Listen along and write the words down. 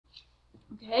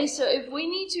Okay, so if we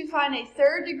need to find a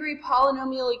third degree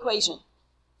polynomial equation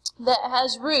that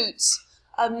has roots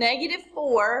of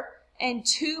 -4 and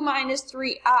 2 minus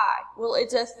 3i, well,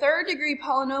 it's a third degree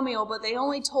polynomial, but they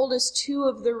only told us 2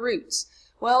 of the roots.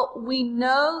 Well, we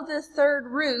know the third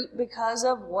root because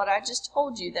of what I just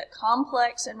told you, that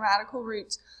complex and radical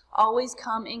roots always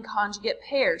come in conjugate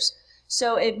pairs.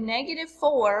 So if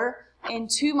 -4 and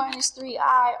 2 minus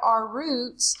 3i are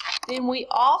roots, then we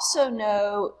also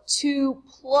know 2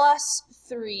 plus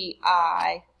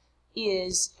 3i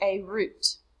is a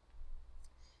root.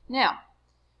 Now,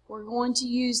 we're going to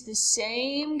use the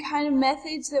same kind of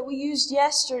methods that we used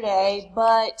yesterday,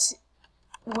 but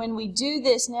when we do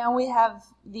this, now we have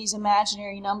these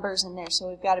imaginary numbers in there, so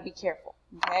we've got to be careful,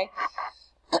 okay?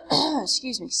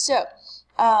 Excuse me. So,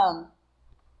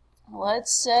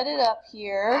 let's set it up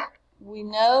here. We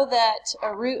know that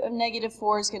a root of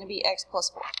 -4 is going to be x plus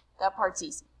 4. That part's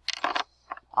easy.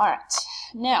 All right.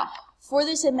 Now, for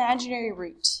this imaginary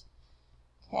root,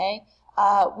 okay,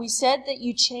 we said that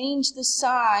you change the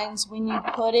signs when you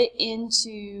put it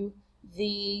into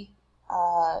the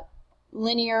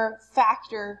linear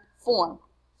factor form.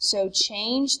 So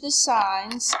change the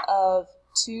signs of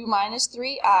 2 minus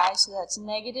 3i, so that's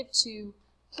 -2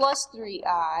 plus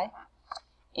 3i,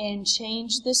 and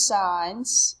change the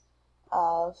signs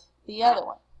of the other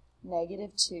one,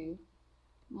 -2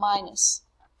 minus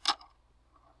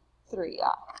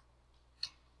 3i.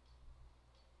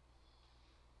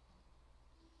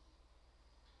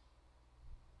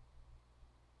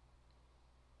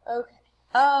 Okay.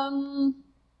 All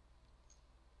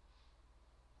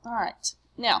right.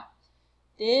 Now,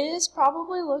 this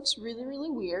probably looks really, really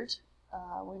weird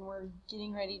when we're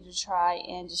getting ready to try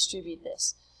and distribute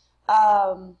this.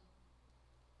 I'm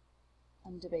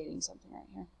debating something right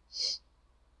here.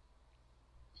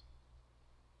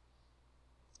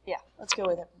 Yeah, let's go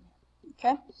with it.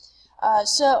 Okay.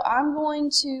 So I'm going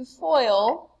to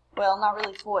FOIL, well, not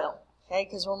really FOIL, okay,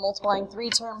 because we're multiplying 3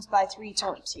 terms by 3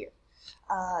 terms here.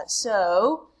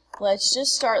 So let's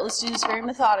just start. Let's do this very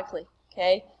methodically,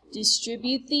 okay?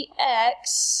 Distribute the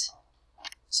x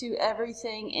to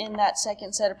everything in that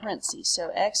second set of parentheses. So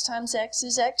x times x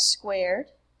is x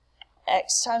squared.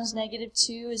 X times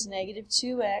 -2 is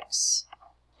 -2x.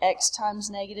 X times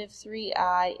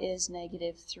 -3i is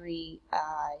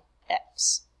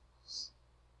 -3ix.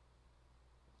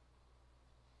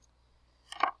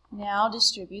 Now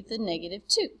distribute the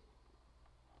 -2.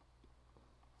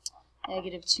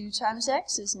 -2 times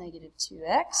x is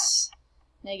 -2x.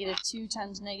 -2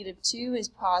 times -2 is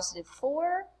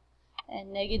 +4.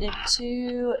 And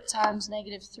 -2 times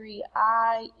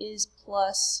 -3i is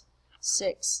plus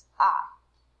 6i.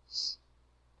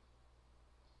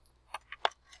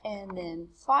 And then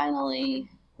finally,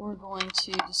 we're going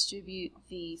to distribute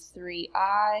the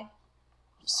 3i.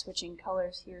 Just switching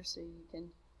colors here so you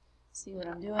can see what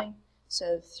I'm doing.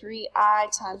 So 3i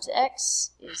times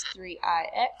x is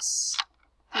 3ix.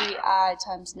 3i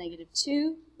times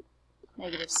 -2,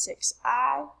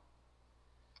 -6i.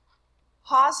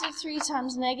 +3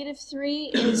 times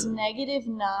 -3 is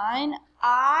 -9.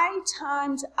 I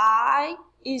times I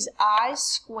is I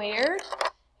squared,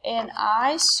 and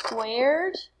I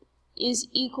squared is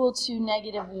equal to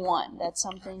 -1. That's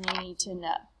something you need to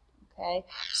know. Okay,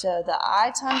 so the I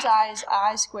times I is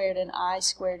I squared, and I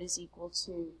squared is equal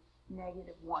to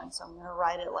 -1. So I'm going to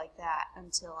write it like that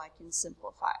until I can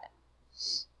simplify it.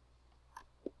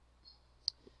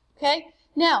 Okay,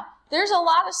 now there's a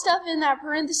lot of stuff in that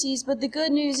parentheses, but the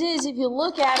good news is if you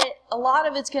look at it, a lot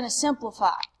of it's going to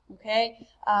simplify. Okay,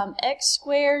 x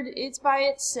squared, it's by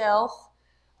itself.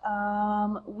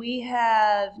 We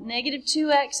have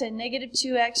 -2x and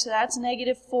 -2x, so that's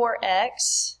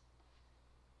 -4x.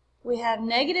 We have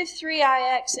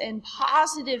 -3ix and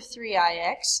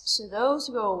 +3ix, so those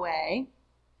go away.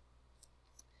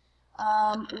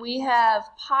 We have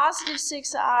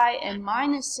 +6i and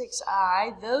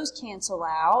 -6i, those cancel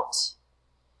out.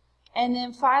 And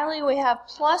then finally we have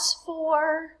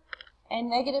 +4 and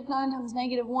 -9 times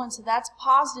 -1, so that's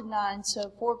 +9, so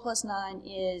 4 plus 9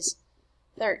 is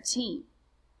 13.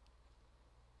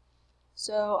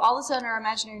 So all of a sudden our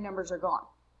imaginary numbers are gone.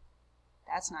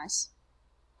 That's nice.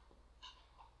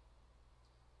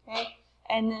 Okay,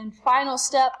 and then final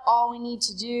step, all we need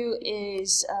to do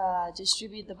is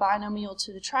distribute the binomial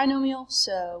to the trinomial.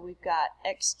 So we've got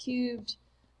x cubed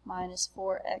minus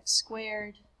 4x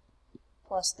squared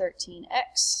plus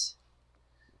 13x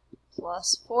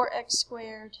plus 4x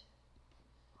squared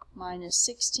minus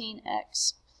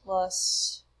 16x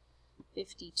plus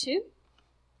 52.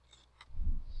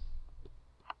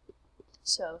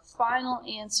 So final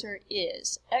answer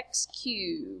is x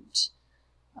cubed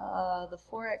The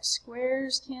 4x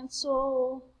squares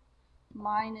cancel.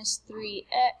 Minus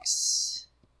 3x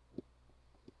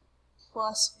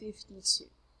plus 52.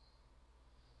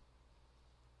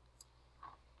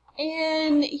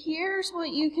 And here's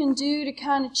what you can do to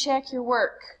kind of check your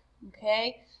work,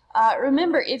 okay?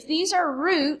 Remember, if these are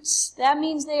roots, that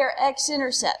means they are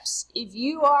x-intercepts. If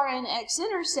you are an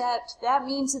x-intercept, that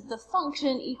means that the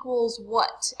function equals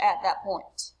what at that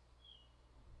point?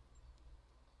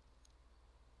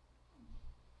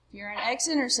 If you're an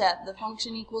x-intercept, the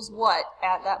function equals what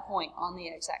at that point on the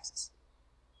x-axis?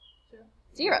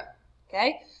 0.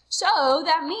 Okay? So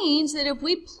that means that if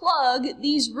we plug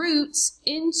these roots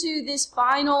into this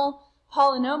final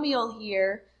polynomial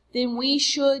here, then we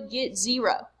should get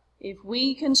 0. If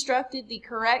we constructed the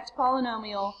correct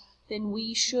polynomial, then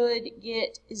we should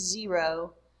get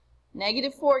 0.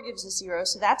 Negative 4 gives us 0,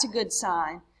 so that's a good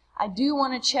sign. I do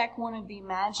want to check one of the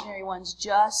imaginary ones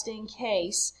just in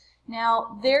case.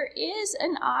 Now, there is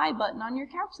an I button on your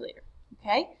calculator,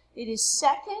 okay? It is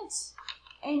second,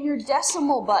 and your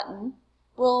decimal button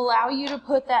will allow you to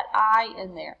put that I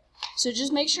in there. So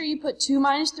just make sure you put 2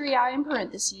 minus 3i in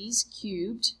parentheses,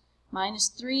 cubed, minus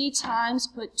 3 times,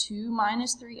 put 2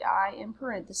 minus 3i in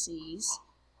parentheses,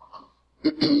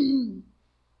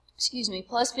 excuse me,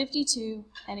 plus 52,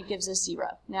 and it gives us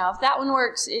 0. Now, if that one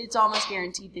works, it's almost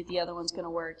guaranteed that the other one's going to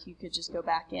work. You could just go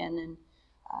back in and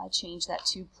change that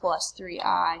to plus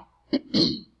 3i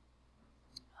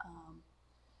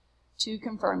to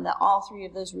confirm that all three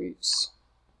of those roots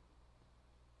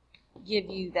give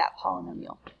you that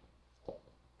polynomial.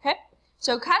 Okay,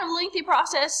 so kind of lengthy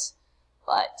process,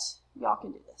 but y'all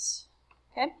can do this.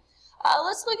 Okay,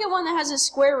 let's look at one that has a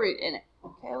square root in it.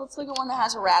 Okay, let's look at one that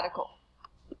has a radical.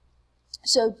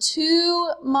 So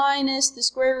 2 minus the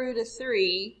square root of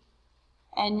 3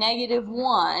 and negative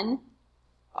 1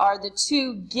 are the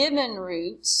two given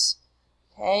roots.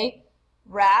 Okay,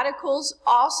 radicals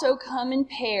also come in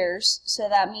pairs, so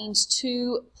that means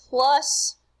 2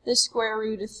 plus the square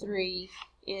root of 3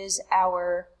 is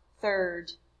our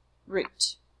third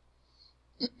root.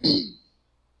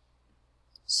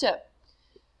 So,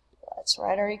 let's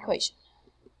write our equation.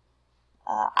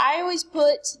 I always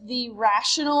put the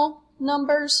rational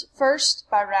numbers first.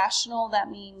 By rational, that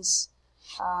means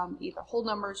either whole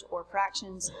numbers or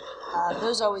fractions.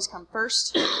 Those always come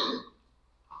first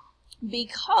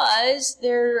because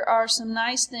there are some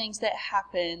nice things that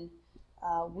happen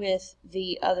with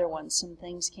the other ones. Some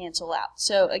things cancel out.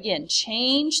 So again,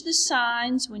 change the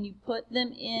signs when you put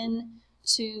them in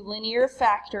to linear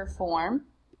factor form.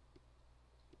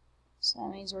 So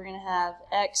that means we're going to have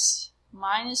x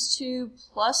minus 2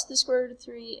 plus the square root of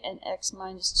 3 and x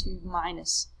minus 2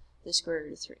 minus the square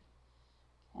root of 3.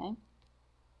 Okay.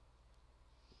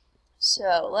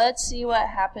 So let's see what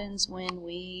happens when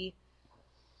we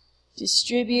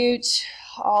distribute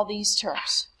all these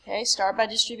terms. Okay, start by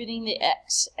distributing the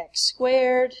x. X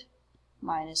squared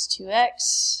minus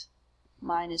 2x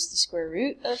minus the square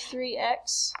root of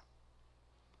 3x.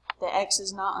 The x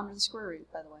is not under the square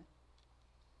root, by the way.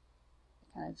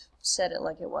 I kind of said it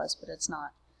like it was, but it's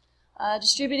not.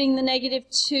 Distributing the negative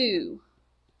 2.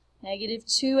 Negative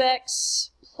 2x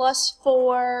plus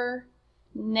 4,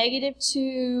 negative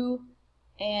 2,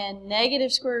 and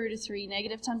negative square root of 3.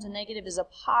 Negative times a negative is a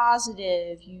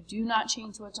positive. You do not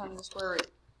change what's under the square root.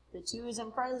 The 2 is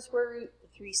in front of the square root, the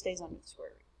 3 stays under the square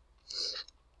root.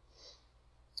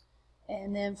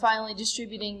 And then finally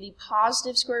distributing the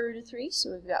positive square root of 3.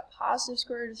 So we've got positive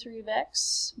square root of 3 of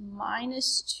x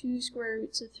minus 2 square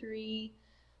roots of 3.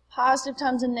 Positive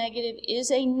times a negative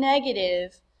is a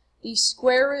negative. The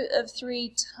square root of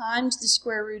 3 times the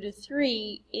square root of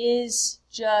 3 is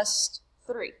just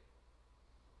 3.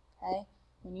 Okay?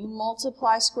 When you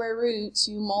multiply square roots,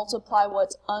 you multiply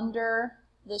what's under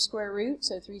the square root.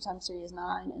 So 3 times 3 is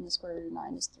 9, and the square root of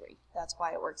 9 is 3. That's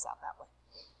why it works out that way.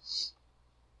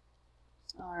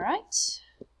 All right.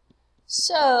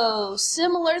 So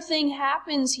similar thing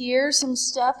happens here. Some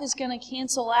stuff is going to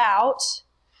cancel out.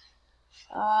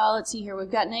 Let's see here. We've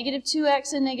got negative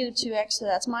 2x and negative 2x, so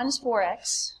that's minus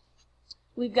 4x.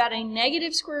 We've got a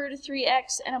negative square root of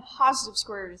 3x and a positive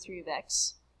square root of 3 of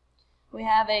x. We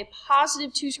have a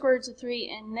positive 2 square roots of 3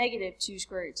 and negative 2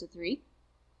 square roots of 3.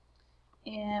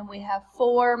 And we have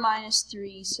 4 minus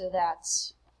 3, so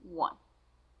that's 1.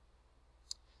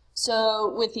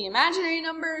 So with the imaginary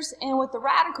numbers and with the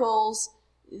radicals,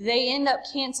 they end up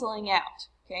canceling out.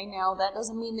 Okay, now that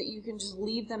doesn't mean that you can just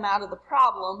leave them out of the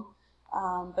problem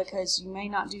because you may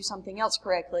not do something else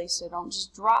correctly, so don't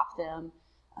just drop them.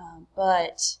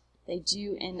 But they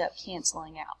do end up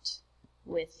canceling out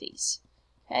with these.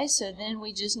 Okay, so then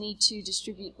we just need to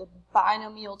distribute the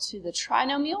binomial to the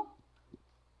trinomial.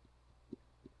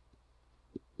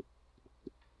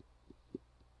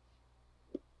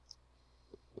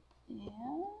 And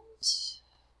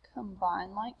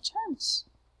combine like terms.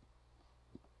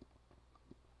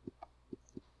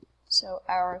 So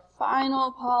our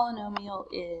final polynomial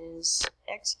is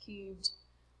x cubed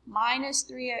minus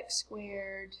 3x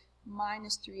squared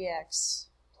minus 3x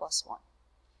plus 1.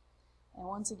 And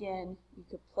once again, you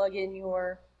could plug in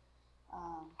your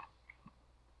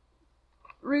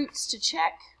roots to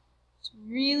check. It's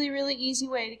a really, really easy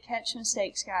way to catch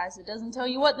mistakes, guys. It doesn't tell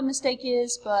you what the mistake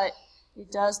is, but it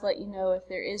does let you know if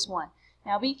there is one.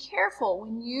 Now be careful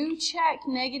when you check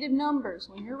negative numbers.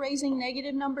 When you're raising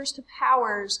negative numbers to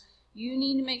powers, you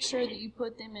need to make sure that you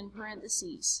put them in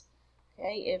parentheses.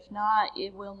 Okay? If not,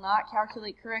 it will not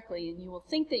calculate correctly, and you will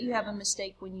think that you have a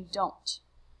mistake when you don't.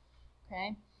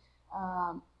 Okay?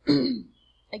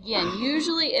 Again,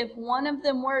 usually if one of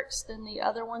them works, then the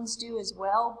other ones do as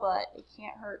well, but it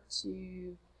can't hurt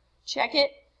to check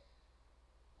it.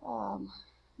 And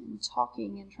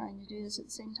talking and trying to do this at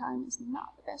the same time is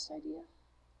not the best idea.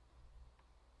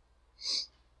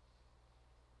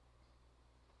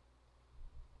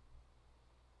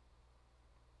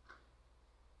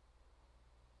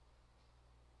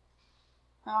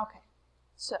 Okay,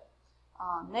 so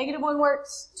negative 1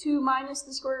 works, 2 minus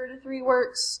the square root of 3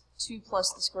 works, 2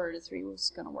 plus the square root of 3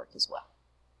 was going to work as well.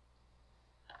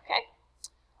 Okay,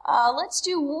 let's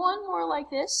do one more like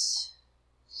this.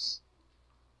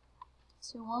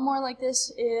 So one more like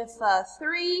this. If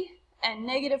 3 and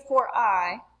negative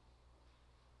 4i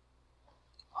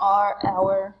are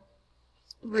our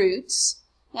roots.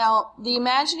 Now the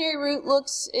imaginary root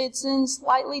it's in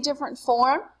slightly different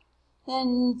form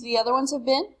than the other ones have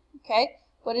been, okay?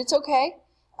 But it's okay.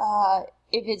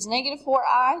 If it's negative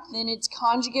 4i, then its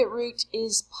conjugate root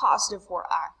is positive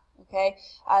 4i, okay?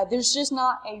 There's just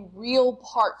not a real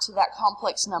part to that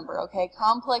complex number, okay?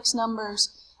 Complex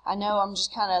numbers, I know I'm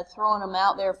just kind of throwing them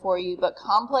out there for you, but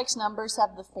complex numbers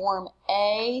have the form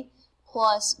a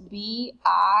plus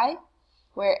bi,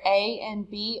 where a and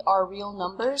b are real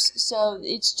numbers, so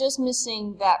it's just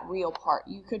missing that real part.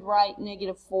 You could write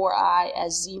negative 4i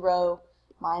as 0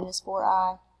 minus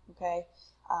 4i, okay?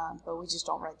 But we just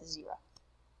don't write the 0.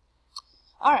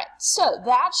 Alright, so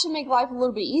that should make life a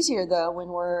little bit easier, though, when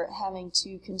we're having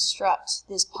to construct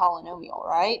this polynomial,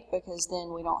 right? Because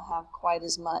then we don't have quite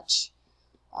as much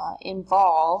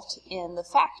involved in the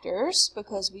factors,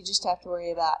 because we just have to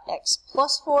worry about x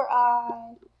plus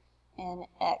 4i and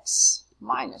x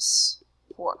minus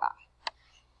 4i.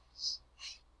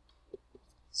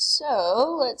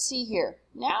 So let's see here.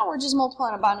 Now we're just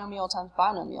multiplying a binomial times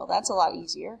binomial. That's a lot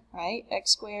easier, right?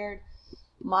 X squared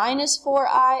minus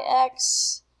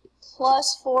 4ix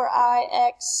plus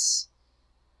 4ix.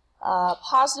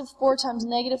 Positive 4 times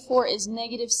negative 4 is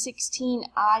negative 16.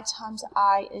 I times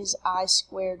I is I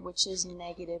squared, which is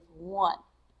negative 1.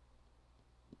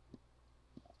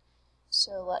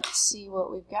 So let's see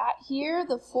what we've got here.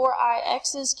 The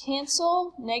 4ix's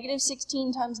cancel. Negative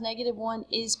 16 times negative 1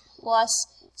 is plus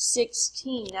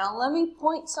 16. Now let me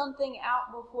point something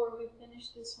out before we finish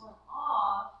this one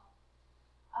off.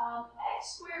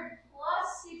 X squared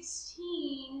plus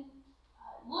 16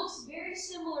 looks very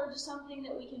similar to something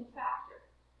that we can factor.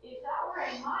 If that were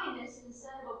a minus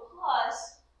instead of a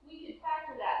plus, we could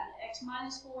factor that in x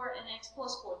minus 4 and x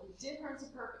plus 4, the difference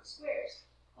of perfect squares.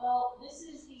 Well, this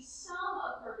is the sum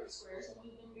of perfect squares, and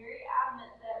we've been very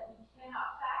adamant that we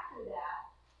cannot factor that.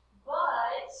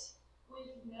 But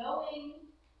with knowing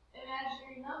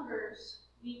imaginary numbers,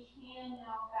 we can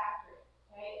now factor it.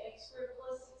 Okay, x squared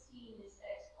plus 16 is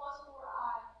x plus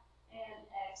 4i and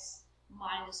x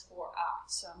minus 4i.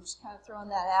 So I'm just kind of throwing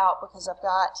that out because I've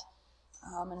got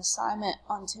an assignment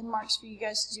on 10 marks for you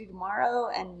guys to do tomorrow,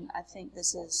 and I think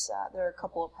this is there are a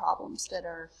couple of problems that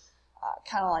are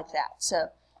kind of like that. So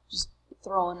just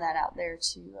throwing that out there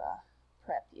to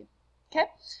prep you. Okay.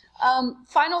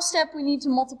 Final step, we need to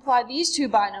multiply these two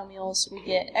binomials. We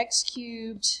get x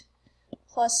cubed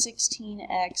plus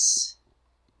 16x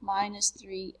minus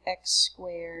 3x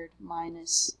squared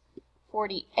minus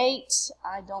 48.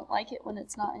 I don't like it when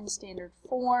it's not in standard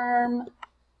form,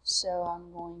 so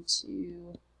I'm going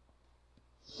to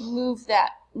move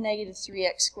that negative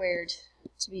 3x squared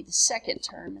to be the second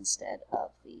term instead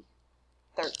of the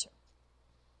third term.